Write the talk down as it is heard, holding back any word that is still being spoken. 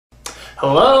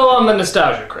Hello, I'm the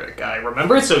Nostalgia Critic. I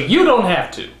remember it so you don't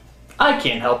have to. I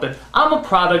can't help it. I'm a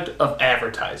product of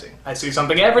advertising. I see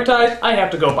something advertised, I have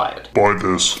to go buy it. Buy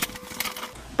this.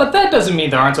 But that doesn't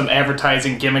mean there aren't some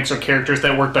advertising gimmicks or characters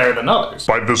that work better than others.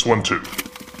 Buy this one too.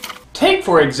 Take,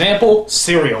 for example,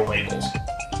 cereal labels.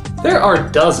 There are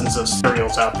dozens of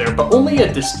cereals out there, but only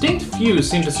a distinct few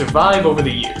seem to survive over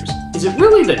the years. Is it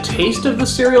really the taste of the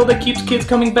cereal that keeps kids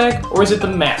coming back, or is it the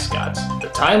mascots? The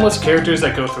timeless characters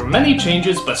that go through many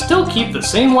changes but still keep the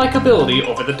same likability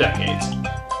over the decades.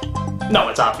 No,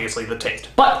 it's obviously the taste.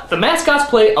 But the mascots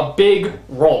play a big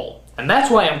role, and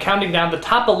that's why I'm counting down the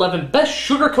top 11 best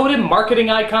sugar-coated marketing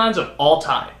icons of all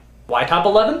time. Why top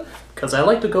 11? Because I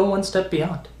like to go one step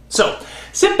beyond. So,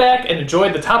 sit back and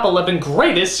enjoy the top 11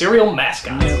 greatest cereal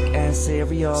mascots. Milk and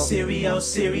cereal. Cereal,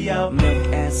 cereal.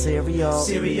 Milk and cereal.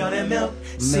 Cereal and milk.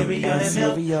 Cereal and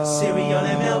milk. cereal. Cereal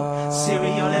and milk.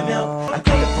 Cereal and milk. I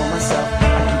keep it for myself. I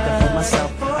keep it for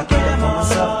myself. I keep it for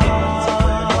myself.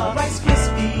 Rice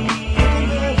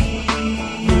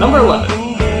Krispies. Number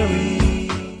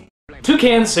 11.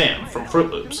 Toucan Sam from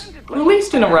Fruit Loops.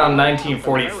 Released in around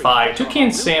 1945,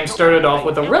 Toucan Sam started off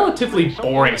with a relatively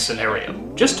boring scenario,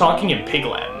 just talking in pig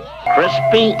Latin.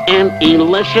 Crispy and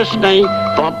delicious day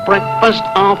for breakfast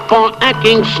or for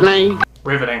acting snake.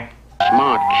 Riveting.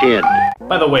 Smart kid.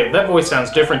 By the way, if that voice sounds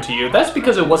different to you, that's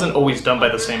because it wasn't always done by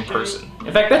the same person.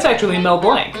 In fact, that's actually Mel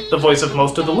Blanc, the voice of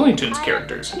most of the Looney Tunes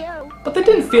characters. But they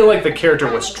didn't feel like the character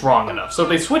was strong enough, so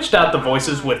they switched out the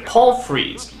voices with Paul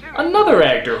Frees, another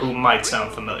actor who might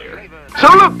sound familiar. So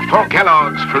look for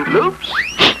Kellogg's Fruit Loops.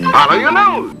 Follow your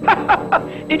nose.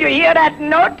 Did you hear that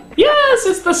note? Yes,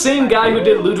 it's the same guy who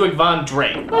did Ludwig von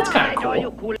Drake. That's kind of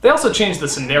cool. They also changed the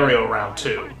scenario around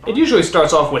too. It usually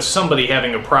starts off with somebody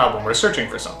having a problem or searching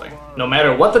for something. No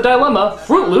matter what the dilemma,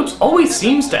 Fruit Loops always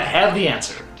seems to have the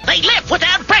answer. They left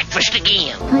without breakfast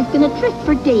again. I've been adrift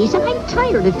for days and I'm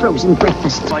tired of frozen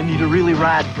breakfast. I need a really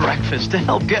rad breakfast to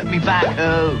help get me back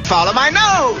home. Follow my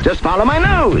nose. Just follow my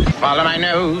nose. Follow my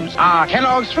nose.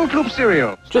 Kellogg's Fruit Loop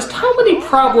cereal. Just how many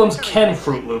problems can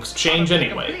Fruit Loops change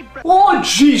anyway? Oh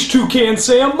jeez, Toucan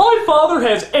Sam, my father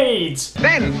has AIDS!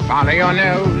 Then follow your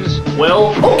nose.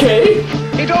 Well, okay.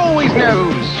 It always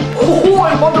knows. Oh,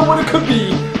 I wonder what it could be.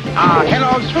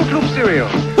 Kellogg's Fruit Loop cereal.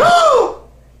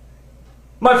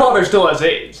 My father still has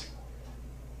AIDS.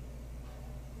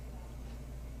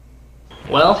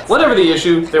 Well, whatever the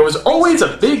issue, there was always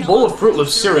a big bowl of Fruit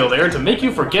Loops cereal there to make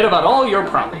you forget about all your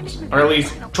problems. Or at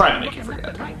least, try to make you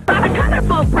forget. Got a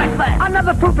colorful breakfast.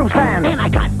 Another Fruit Loops fan. And I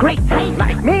got great taste.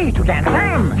 Like me, Toucan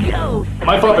Sam. Yo.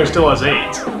 My father still has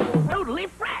AIDS. Totally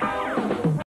fresh.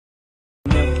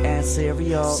 Milk and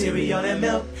cereal. Cereal and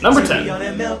milk. Number 10. Cereal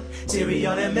and milk.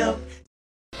 Cereal and milk.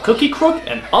 Cookie Crook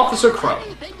and Officer Crumb.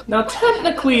 Now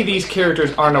technically these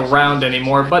characters aren't around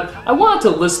anymore, but I wanted to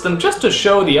list them just to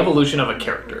show the evolution of a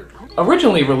character.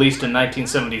 Originally released in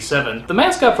 1977, the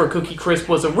mascot for Cookie Crisp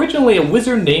was originally a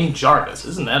wizard named Jarvis.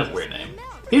 Isn't that a weird name?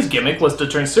 His gimmick was to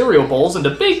turn cereal bowls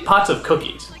into big pots of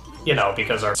cookies. You know,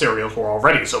 because our cereals were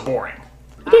already so boring.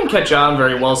 It didn't catch on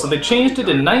very well, so they changed it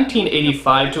in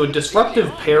 1985 to a disruptive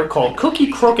pair called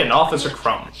Cookie Crook and Officer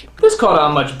Crumb. This caught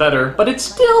on much better, but it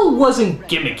still wasn't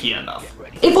gimmicky enough.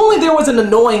 If only there was an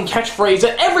annoying catchphrase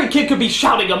that every kid could be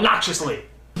shouting obnoxiously.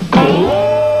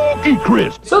 Cookie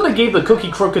Crisp. So they gave the Cookie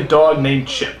Crook a dog named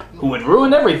Chip, who would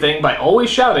ruin everything by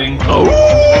always shouting,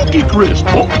 Cookie Crisp.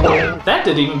 That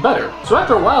did even better, so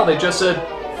after a while they just said,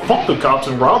 fuck the cops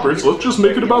and robbers, let's just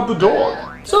make it about the dog.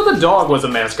 So the dog was a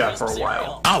mascot for a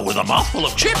while. Oh, with a mouthful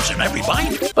of chips in every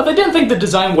bite. But they didn't think the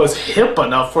design was hip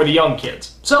enough for the young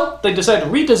kids. So they decided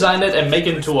to redesign it and make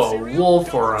it into a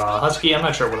wolf or a husky, I'm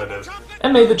not sure what it is,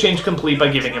 and made the change complete by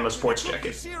giving him a sports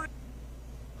jacket.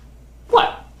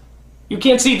 What? You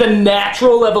can't see the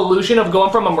natural evolution of going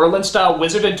from a Merlin-style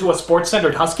wizard into a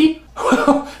sports-centered husky?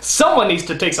 Well, someone needs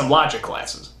to take some logic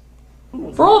classes.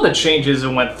 For all the changes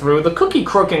it went through, the Cookie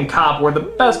Crook and Cop were the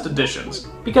best additions.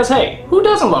 Because hey, who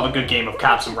doesn't love a good game of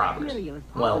cops and robbers?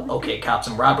 Well, okay, cops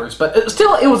and robbers, but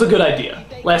still it was a good idea.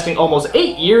 Lasting almost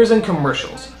 8 years in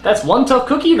commercials. That's one tough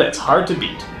cookie that's hard to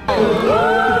beat.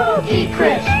 Cookie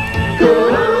Crisp.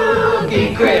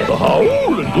 Cookie Crisp. The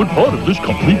whole and good part of this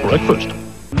complete breakfast.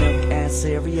 Milk and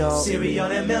cereal.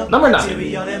 Cereal and milk. Number 9.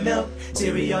 Cereal and milk.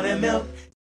 Cereal and milk.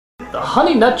 The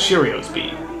Honey Nut Cheerios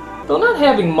Bee. Though not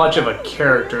having much of a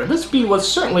character, this bee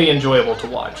was certainly enjoyable to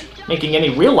watch, making any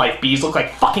real-life bees look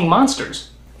like fucking monsters.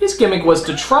 His gimmick was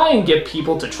to try and get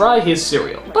people to try his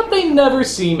cereal, but they never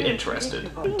seem interested,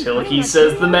 until he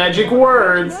says the magic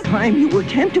words. Time you were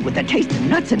tempted with the taste of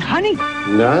nuts and honey.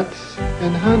 Nuts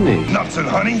and honey. Nuts and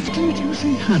honey. Did you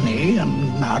say honey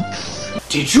and nuts?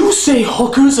 Did you say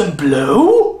hookers and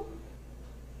blow?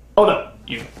 Oh no,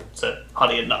 you said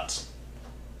honey and nuts.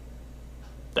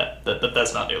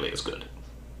 That's not nearly as good.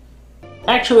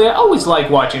 Actually, I always like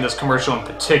watching this commercial in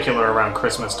particular around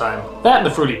Christmas time. That and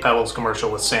the Fruity Pebbles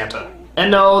commercial with Santa.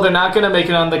 And no, they're not gonna make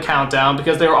it on the countdown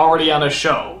because they were already on a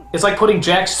show. It's like putting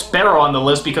Jack Sparrow on the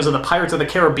list because of the Pirates of the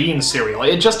Caribbean cereal.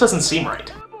 It just doesn't seem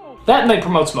right. That and they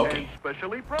promote smoking.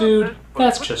 Dude,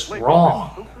 that's just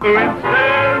wrong.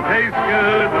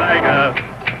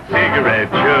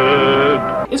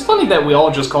 It's funny that we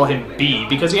all just call him B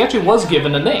because he actually was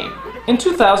given a name. In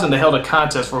 2000, they held a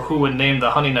contest for who would name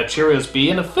the Honey Nut Cheerios bee,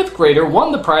 and a 5th grader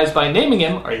won the prize by naming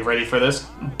him, are you ready for this?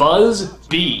 Buzz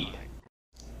Bee.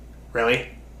 Really?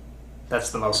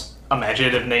 That's the most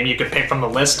imaginative name you could pick from the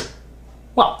list?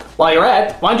 Well, while you're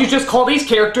at it, why don't you just call these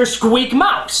characters Squeak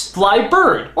Mouse, Fly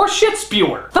Bird, or Shit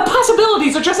Spewer? The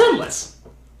possibilities are just endless!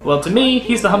 Well, to me,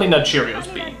 he's the Honey Nut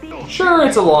Cheerios bee. Sure,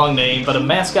 it's a long name, but a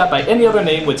mascot by any other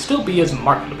name would still be as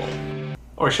marketable.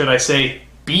 Or should I say,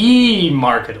 be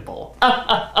marketable.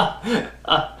 No,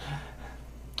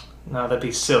 that'd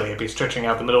be silly. I'd be stretching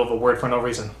out the middle of a word for no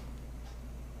reason.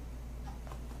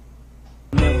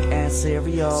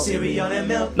 Cereal and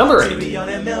milk. Number 8. Cereal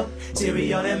and milk.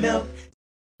 Cereal and milk.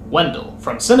 Wendell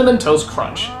from Cinnamon Toast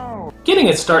Crunch. Getting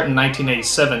its start in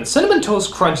 1987, Cinnamon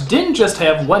Toast Crunch didn't just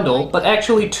have Wendell, but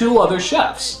actually 2 other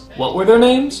chefs. What were their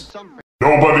names?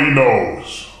 Nobody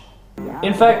knows.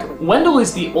 In fact, Wendell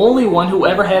is the only one who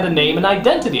ever had a name and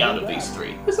identity out of these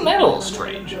 3. Isn't that a little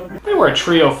strange? They were a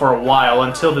trio for a while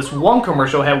until this one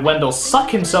commercial had Wendell suck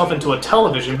himself into a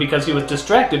television because he was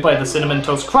distracted by the Cinnamon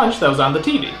Toast Crunch that was on the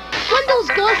TV. Wendell's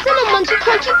gone cinnamon to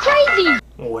crunchy crazy!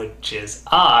 Which is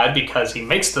odd because he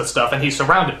makes the stuff and he's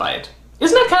surrounded by it.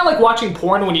 Isn't that kind of like watching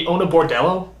porn when you own a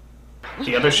bordello?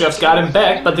 The other chefs got him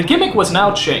back, but the gimmick was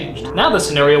now changed. Now the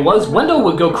scenario was Wendell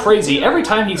would go crazy every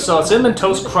time he saw Cinnamon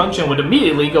Toast Crunch and would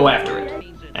immediately go after it.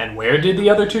 And where did the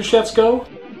other 2 chefs go?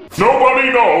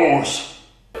 Nobody knows.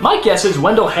 My guess is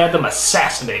Wendell had them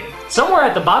assassinated. Somewhere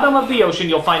at the bottom of the ocean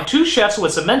you'll find 2 chefs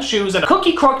with cement shoes and a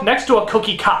cookie crook next to a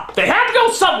cookie cop. They had to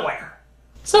go somewhere!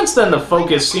 Since then, the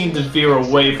focus seemed to veer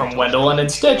away from Wendell and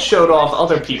instead showed off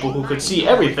other people who could see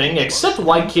everything except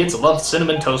why kids love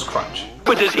Cinnamon Toast Crunch.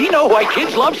 But does he know why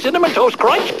kids love Cinnamon Toast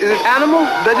Crunch? Is it animal,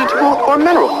 vegetable, or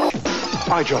mineral?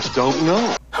 I just don't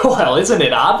know. Well, isn't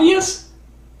it obvious?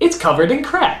 It's covered in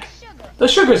crack. The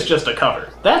sugar's just a cover.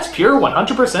 That's pure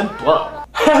 100% blow.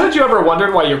 Haven't you ever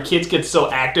wondered why your kids get so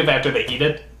active after they eat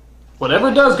it?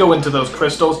 Whatever does go into those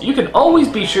crystals, you can always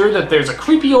be sure that there's a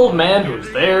creepy old man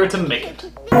who's there to make it.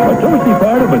 A tasty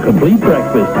part of a complete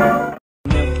breakfast.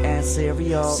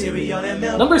 Cereal and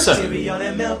milk. Number 7. Cereal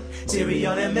and milk.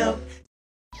 Cereal and milk.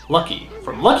 Lucky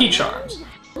from Lucky Charms.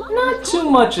 Not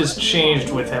too much has changed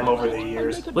with him over the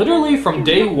years. Literally from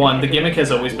day 1, the gimmick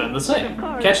has always been the same.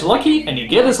 Catch Lucky and you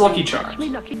get his Lucky Charms.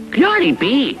 Glory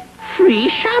be, free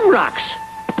shamrocks.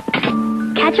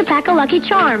 Catch a pack of Lucky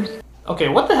Charms. Okay,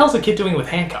 what the hell's a kid doing with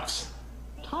handcuffs?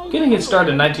 Getting its start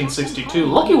in 1962,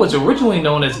 Lucky was originally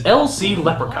known as LC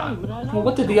Leprechaun. Well,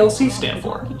 what did the LC stand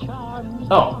for?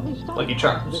 Oh, Lucky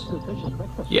Charms.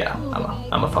 Yeah,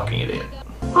 I'm a fucking idiot.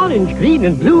 Orange, green,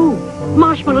 and blue.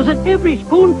 Marshmallows in every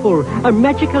spoonful. A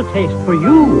magical taste for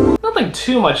you. Nothing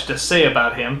too much to say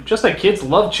about him, just that kids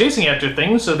love chasing after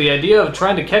things, so the idea of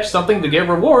trying to catch something to get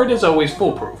reward is always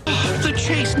foolproof. The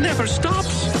chase never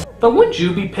stops. But wouldn't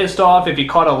you be pissed off if you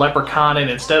caught a leprechaun and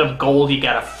instead of gold he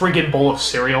got a friggin' bowl of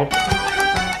cereal?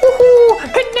 Woohoo!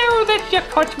 Now that you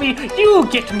caught me, you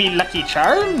get me Lucky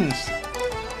Charms.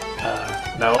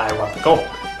 No, I want the gold.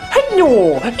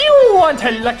 No, you want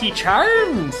a Lucky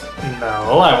Charms.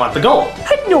 No, I want the gold.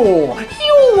 No,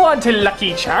 you want a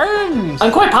Lucky Charms.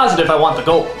 I'm quite positive I want the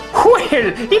gold. Well,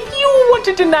 if you want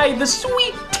to deny the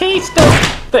sweet taste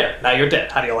of... There, now you're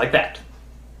dead. How do you like that?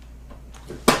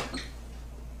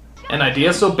 An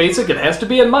idea so basic it has to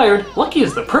be admired, Lucky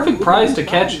is the perfect prize to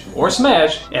catch or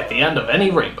smash at the end of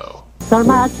any rainbow. So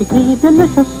magically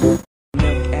delicious.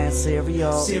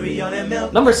 Cereal and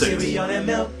milk. Number 6. Cereal and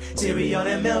milk. Cereal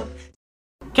and milk.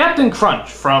 Captain Crunch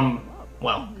from,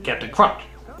 well, Captain Crunch.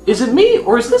 Is it me,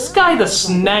 or is this guy the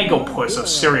snagglepuss of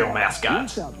cereal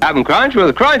mascots? Captain Crunch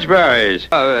with Crunch Berries.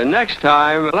 Next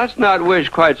time, let's not wish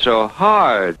quite so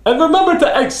hard. And remember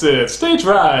to exit stage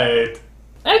right.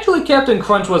 Actually, Captain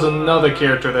Crunch was another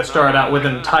character that started out with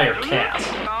an entire cast.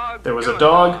 There was a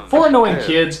dog, 4 annoying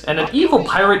kids, and an evil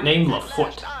pirate named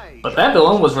Lafoot. But that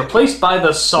villain was replaced by the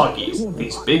Soggies,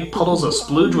 these big puddles of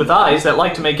splooge with eyes that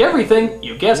like to make everything,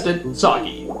 you guessed it,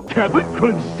 soggy. Captain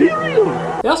Crunch cereal.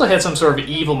 They also had some sort of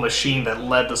evil machine that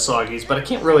led the Soggies, but I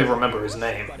can't really remember his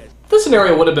name. This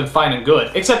scenario would have been fine and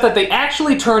good, except that they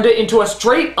actually turned it into a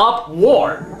straight-up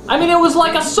war. I mean, it was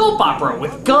like a soap opera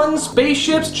with guns,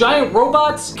 spaceships, giant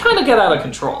robots. Kinda got out of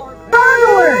control.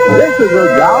 This is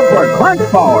your job for Crunch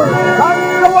Power.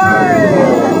 Come away!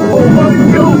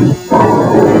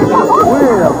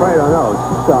 We're afraid of those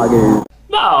soggies.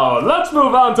 Now, let's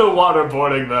move on to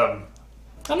waterboarding them.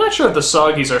 I'm not sure if the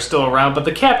Soggies are still around, but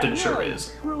the captain sure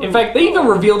is. In fact, they even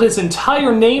revealed his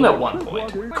entire name at one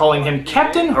point, calling him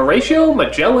Captain Horatio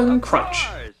Magellan Crunch.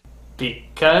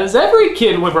 Because every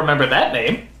kid would remember that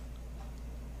name.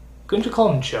 Couldn't you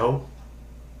call him Joe?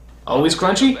 Always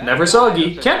crunchy, never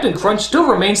soggy, Captain Crunch still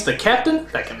remains the captain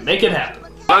that can make it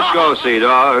happen. Let's go, Sea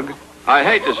Dog. I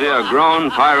hate to see a grown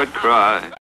pirate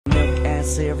cry.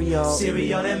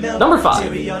 Number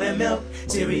 5.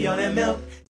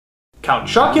 Count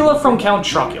Chocula from Count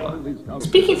Chocula.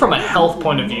 Speaking from a health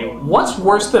point of view, what's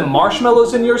worse than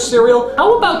marshmallows in your cereal?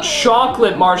 How about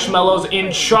chocolate marshmallows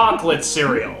in chocolate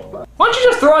cereal? Why don't you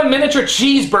just throw in miniature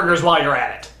cheeseburgers while you're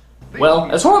at it? Well,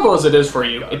 as horrible as it is for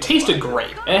you, it tasted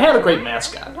great, and it had a great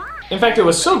mascot. In fact, it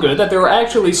was so good that there were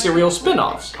actually cereal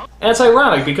spin-offs. And it's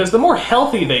ironic because the more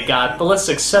healthy they got, the less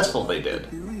successful they did.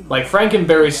 Like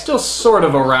Frankenberry's still sort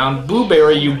of around,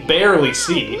 Blueberry you barely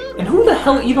see, and who the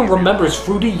hell even remembers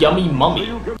Fruity Yummy Mummy?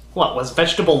 What, was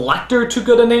Vegetable Lecter too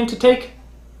good a name to take?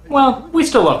 Well, we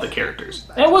still love the characters.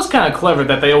 And it was kinda clever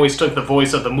that they always took the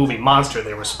voice of the movie monster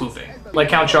they were spoofing. Like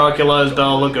Count Chocula as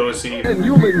Bela Lugosi. And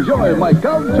you'll enjoy my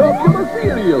Count Chocula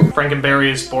cereal.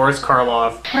 Frankenberry as Boris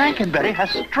Karloff. Frankenberry has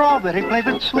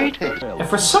strawberry-flavored sweeties. And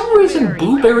for some reason,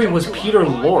 Blueberry was Peter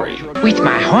Lorre. With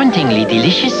my hauntingly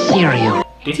delicious cereal.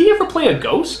 Did he ever play a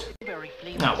ghost?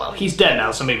 Oh well, he's dead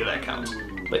now, so maybe that counts.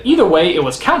 But either way, it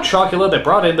was Count Chocula that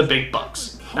brought in the big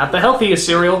bucks. Not the healthiest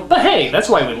cereal, but hey, that's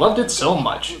why we loved it so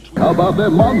much. How about that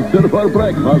monster for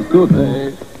breakfast, good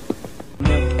day?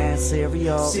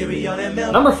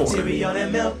 Number 4.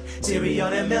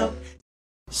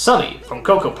 Sonny from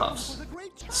Cocoa Puffs.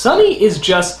 Sonny is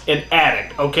just an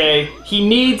addict, okay? He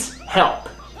needs help.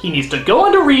 He needs to go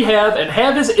into rehab and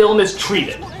have his illness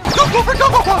treated.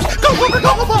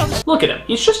 Look at him.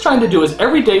 He's just trying to do his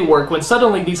everyday work when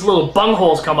suddenly these little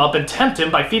bungholes come up and tempt him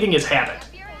by feeding his habit.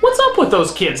 What's up with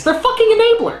those kids? They're fucking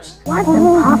enablers. Want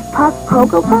some puff puff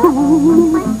cocoa puff?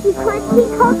 Crunchy crunchy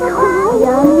cocoa puff.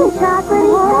 Yummy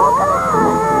chocolatey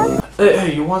cocoa puff.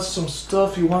 Hey, you want some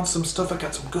stuff? You want some stuff? I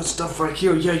got some good stuff right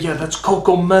here. Yeah, that's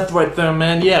cocoa meth right there,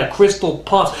 man. Yeah, crystal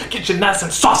puffs. Get you nice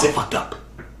and saucy fucked up.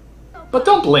 But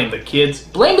don't blame the kids.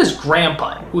 Blame his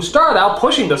grandpa, who started out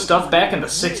pushing the stuff back in the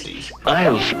 60s.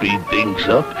 I'll speed things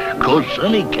up, cause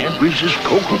Sonny can't resist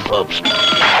Cocoa Puffs.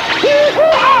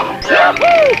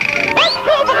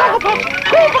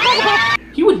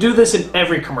 He would do this in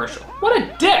every commercial. What a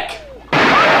dick!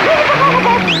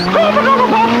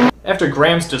 After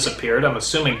Grams disappeared, I'm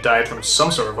assuming died from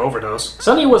some sort of overdose,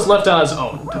 Sonny was left on his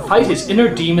own to fight his inner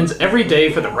demons every day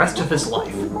for the rest of his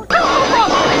life.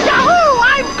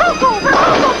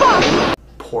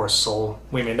 Poor soul.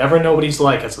 We may never know what he's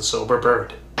like as a sober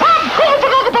bird.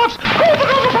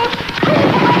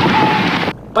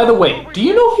 By the way, do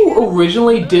you know who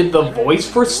originally did the voice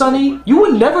for Sonny? You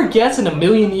would never guess in a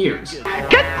million years.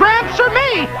 Get Grabs for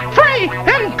me! Free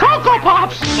in Cocoa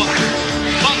Pops!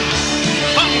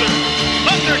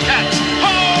 Thundercats!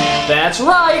 That's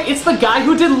right, it's the guy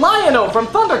who did Lion-O from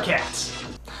Thundercats.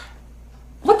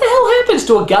 What the hell happens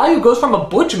to a guy who goes from a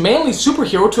butch, manly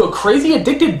superhero to a crazy,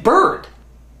 addicted bird?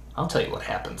 I'll tell you what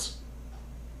happens.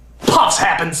 Puffs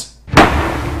happens!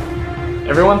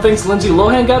 Everyone thinks Lindsay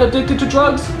Lohan got addicted to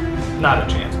drugs? Not a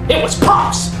chance. It was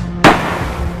Puffs!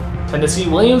 Tennessee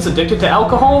Williams addicted to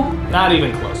alcohol? Not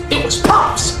even close. It was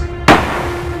Puffs!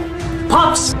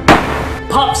 Puffs!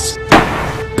 Puffs!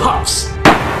 Puffs!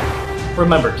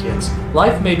 Remember, kids,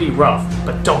 life may be rough,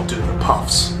 but don't do the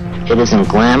puffs. It isn't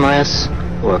glamorous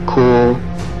or cool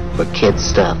or kid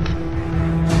stuff.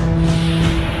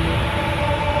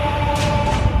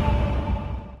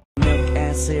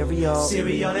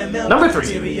 Number 3.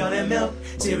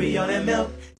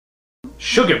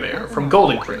 Sugar Bear from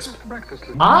Golden Crisp.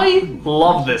 I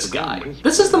love this guy.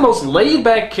 This is the most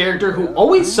laid-back character who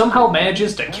always somehow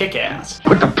manages to kick ass.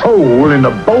 Put the pole in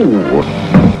the bowl.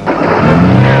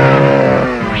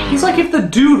 He's like if the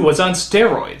dude was on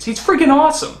steroids. He's freaking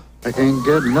awesome. I can't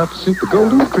get enough Super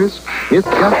Golden Crisp. It's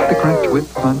got the crunch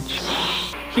with punch.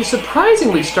 He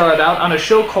surprisingly started out on a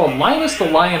show called Linus the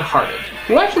Lion-Hearted,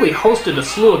 who actually hosted a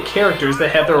slew of characters that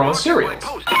had their own cereals.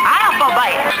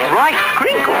 Rice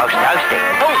crinkles toasting.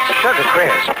 Oh, Sugar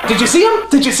Crisp. Did you see him?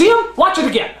 Did you see him? Watch it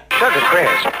again. Sugar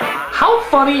Crisp. How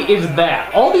funny is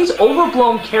that? All these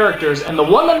overblown characters, and the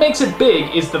one that makes it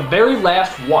big is the very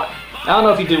last one. I don't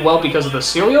know if he did well because of the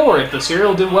cereal or if the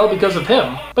cereal did well because of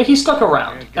him, but he stuck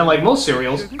around. And like most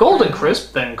cereals, Golden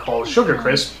Crisp, then called Sugar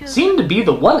Crisp, seemed to be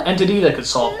the one entity that could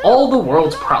solve all the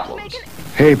world's problems.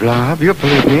 Hey, Blob, you're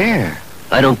polluting the air.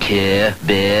 I don't care,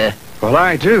 Bear. Well,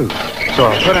 I do. So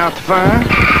I'll put out the fire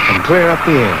and clear up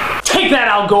the air. Take that,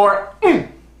 Al Gore!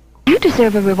 You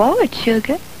deserve a reward,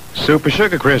 Sugar. Super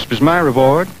Sugar Crisp is my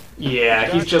reward. Yeah,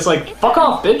 he's just like, fuck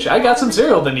off, bitch, I got some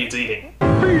cereal that needs eating.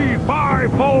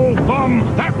 Fee-fi-fo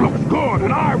thumb, that looks good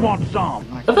and I want some.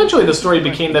 Eventually the story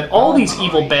became that all these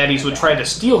evil baddies would try to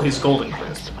steal his Golden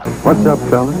Crisp. What's up,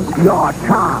 fellas? Your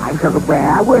time, Sugar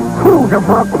Bear. We're cruising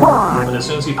for a crime. But as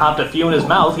soon as he popped a few in his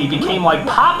mouth, he became like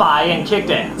Popeye and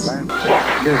kicked ass.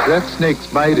 Guess that snake's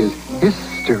bite is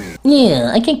history.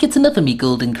 Yeah, I can't get enough of me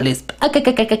Golden Crisp.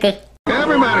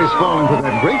 Everybody's falling for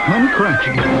that great honey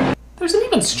crunchy. There's an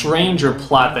even stranger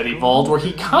plot that evolved where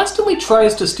he constantly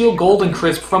tries to steal Golden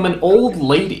Crisp from an old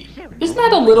lady. Isn't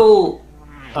that a little,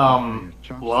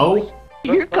 low?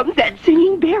 Here comes that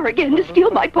singing bear again to steal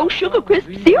my post-Sugar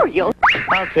Crisp cereal.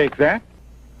 I'll take that.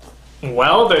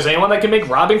 Well, if there's anyone that can make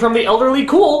robbing from the elderly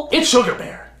cool, it's Sugar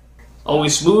Bear.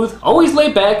 Always smooth, always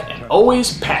laid back, and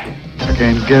always packing. I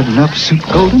can't get enough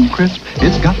Super Golden Crisp.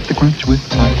 It's got the crunch with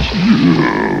punch.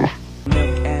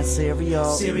 Milk and cereal.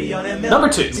 Cereal and milk. Number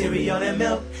 2. Cereal and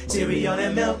milk. Cereal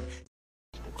and milk.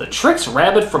 The Trix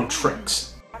Rabbit from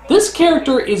Trix. This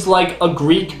character is like a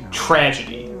Greek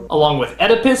tragedy. Along with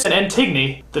Oedipus and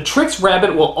Antigone, the Trix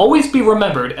Rabbit will always be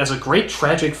remembered as a great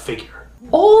tragic figure.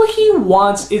 All he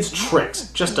wants is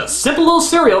Trix, just a simple little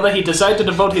cereal that he decided to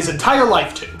devote his entire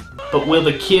life to. But will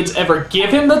the kids ever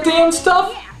give him the damn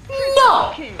stuff?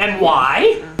 No! And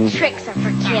why? Tricks are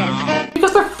for kids.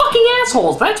 Because they're fucking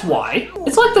assholes, that's why.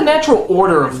 It's like the natural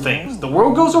order of things. The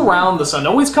world goes around, the sun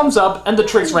always comes up, and the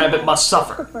Trix Rabbit must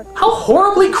suffer. How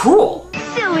horribly cruel!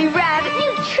 Silly rabbit,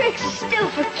 you tricks are still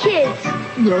for kids.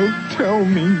 Don't tell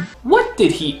me. What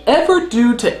did he ever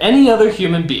do to any other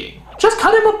human being? Just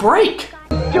cut him a break!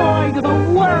 Joy to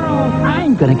the world.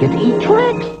 I'm gonna get to eat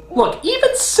Trix. Look,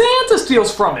 even Santa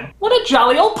steals from him. What a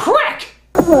jolly old prick!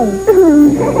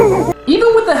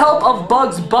 Even with the help of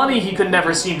Bugs Bunny, he could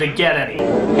never seem to get any.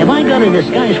 Have I got a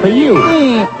disguise for you?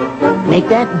 Make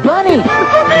that bunny.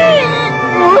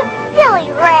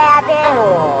 Silly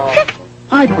rabbit.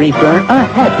 I prefer a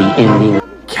happy ending.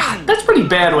 God, that's pretty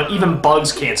bad when even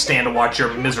bugs can't stand to watch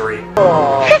your misery.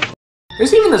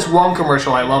 There's even this one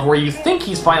commercial I love where you think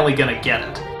he's finally gonna get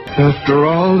it. After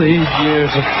all these years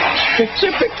of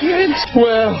picture for kids,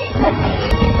 well,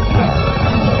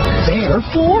 they're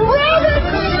for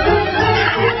rabbits.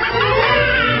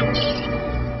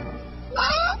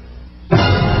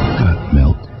 Got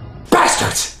milk.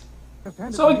 Bastards!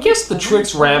 So I guess the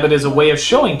Trix Rabbit is a way of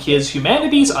showing kids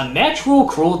humanity's unnatural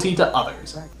cruelty to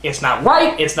others. It's not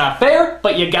right, it's not fair,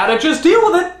 but you gotta just deal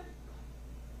with it.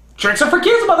 Tricks are for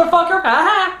kids, motherfucker!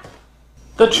 Aha!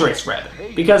 The Trix Rabbit.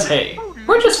 Because hey,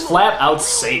 we're just flat out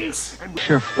sadists.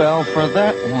 Sure fell for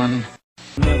that one.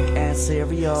 Milk and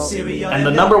cereal. And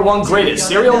the #1 greatest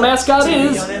cereal mascot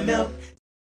is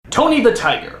Tony the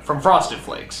Tiger from Frosted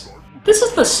Flakes. This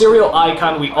is the cereal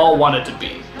icon we all wanted to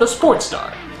be, the sports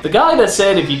star. The guy that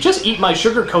said, if you just eat my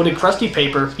sugar-coated crusty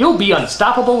paper, you'll be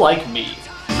unstoppable like me.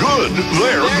 Good,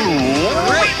 they're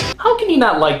great. How can you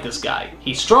not like this guy?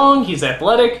 He's strong, he's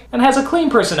athletic, and has a clean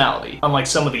personality, unlike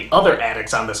some of the other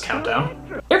addicts on this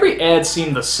countdown. Every ad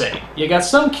seemed the same. You got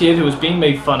some kid who was being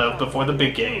made fun of before the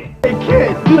big game. Hey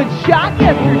kid, good shot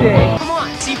yesterday. Come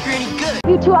on, see if you're any good.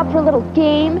 You two up for a little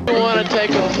game? Want to take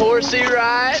a horsey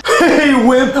ride? Hey,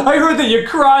 Wimp, I heard that you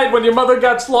cried when your mother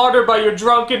got slaughtered by your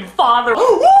drunken father.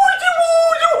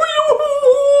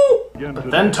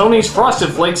 But then Tony's Frosted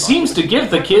Flakes seems to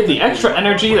give the kid the extra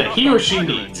energy that he or she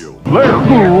needs. String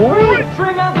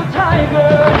out the tiger.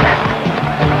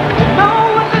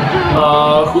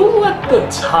 Who let the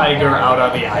tiger out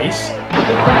on the ice?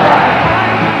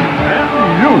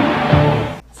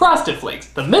 Frosted Flakes,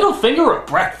 the middle finger of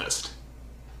breakfast.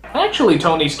 Actually,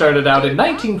 Tony started out in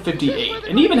 1958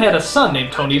 and even had a son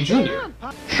named Tony Jr.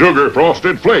 Sugar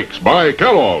Frosted Flakes by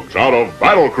Kellogg's out of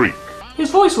Battle Creek. His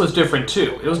voice was different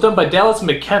too. It was done by Dallas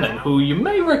McKennon, who you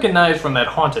may recognize from that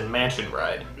Haunted Mansion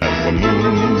ride. The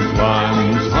moon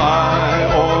climbs high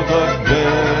o'er the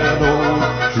dead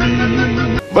oak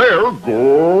tree. They're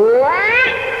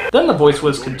great. Then the voice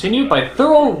was continued by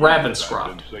Thurl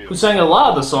Ravenscroft, who sang a lot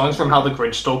of the songs from How the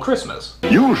Grinch Stole Christmas.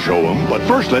 You show them, but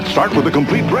first let's start with the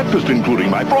complete breakfast, including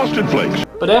my Frosted Flakes.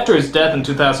 But after his death in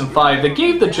 2005, they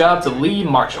gave the job to Lee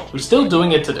Marshall, who's still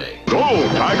doing it today. Go,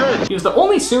 Tiger! He was the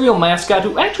only cereal mascot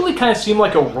who actually kind of seemed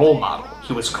like a role model.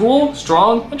 He was cool,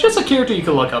 strong, and just a character you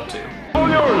could look up to.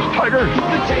 yours, Tiger.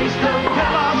 The taste of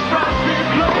Kellogg's Frosted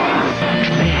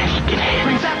Flakes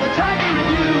brings out the tiger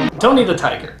in you. Tony the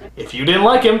Tiger. If you didn't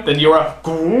like him, then you're a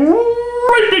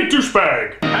great big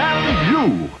douchebag. And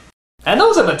you. And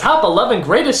those are the top 11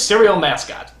 greatest cereal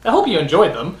mascots. I hope you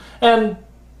enjoyed them. And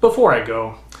before I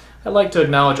go, I'd like to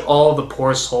acknowledge all the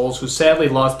poor souls who sadly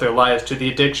lost their lives to the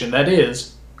addiction that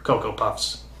is Cocoa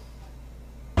Puffs.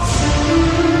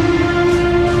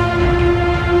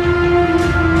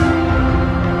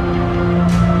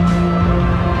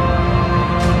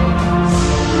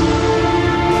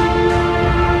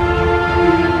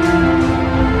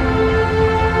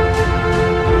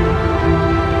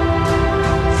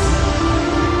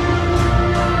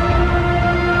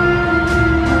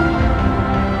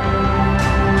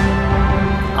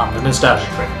 I'm the Nostalgia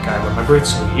Critic. I remember it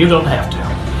so you don't have to.